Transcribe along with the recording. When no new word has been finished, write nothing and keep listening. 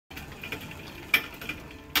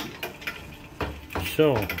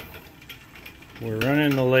So, we're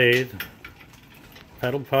running the lathe,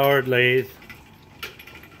 pedal-powered lathe,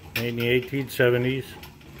 made in the 1870s,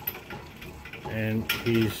 and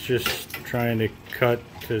he's just trying to cut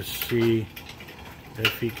to see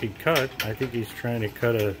if he can cut. I think he's trying to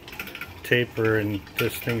cut a taper, and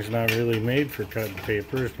this thing's not really made for cutting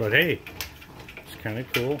tapers, but hey, it's kind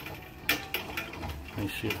of cool. Let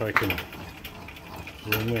me see if I can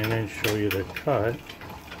zoom in and show you the cut.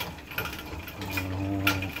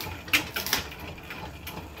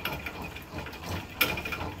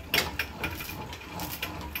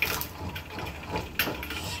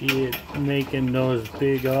 See it making those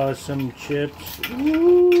big awesome chips.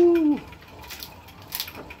 Woo!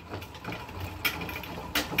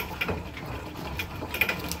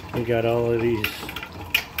 We got all of these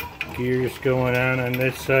gears going on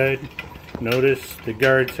this side. Notice the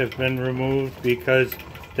guards have been removed because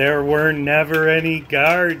there were never any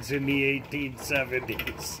guards in the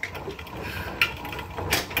 1870s.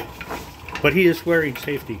 But he is wearing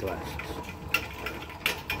safety glasses.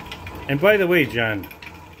 And by the way, John,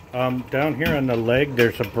 down here on the leg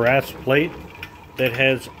there's a brass plate that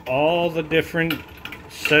has all the different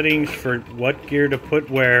settings for what gear to put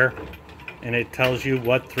where, and it tells you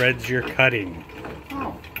what threads you're cutting.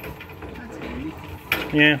 Oh, that's handy.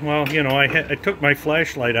 Yeah, well, you know, I took my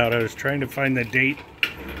flashlight out. I was trying to find the date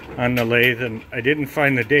on the lathe, and I didn't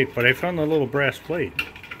find the date, but I found the little brass plate.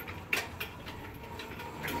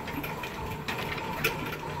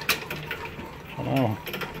 Oh,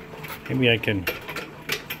 maybe I can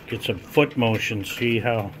get some foot motion, see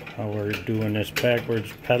how we're doing this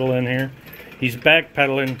backwards pedaling here. He's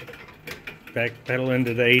backpedaling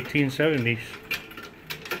to the 1870s.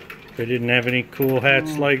 They didn't have any cool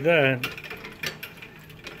hats like that.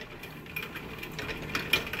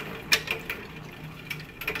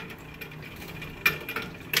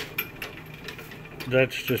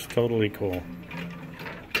 That's just totally cool.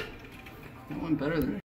 That one better than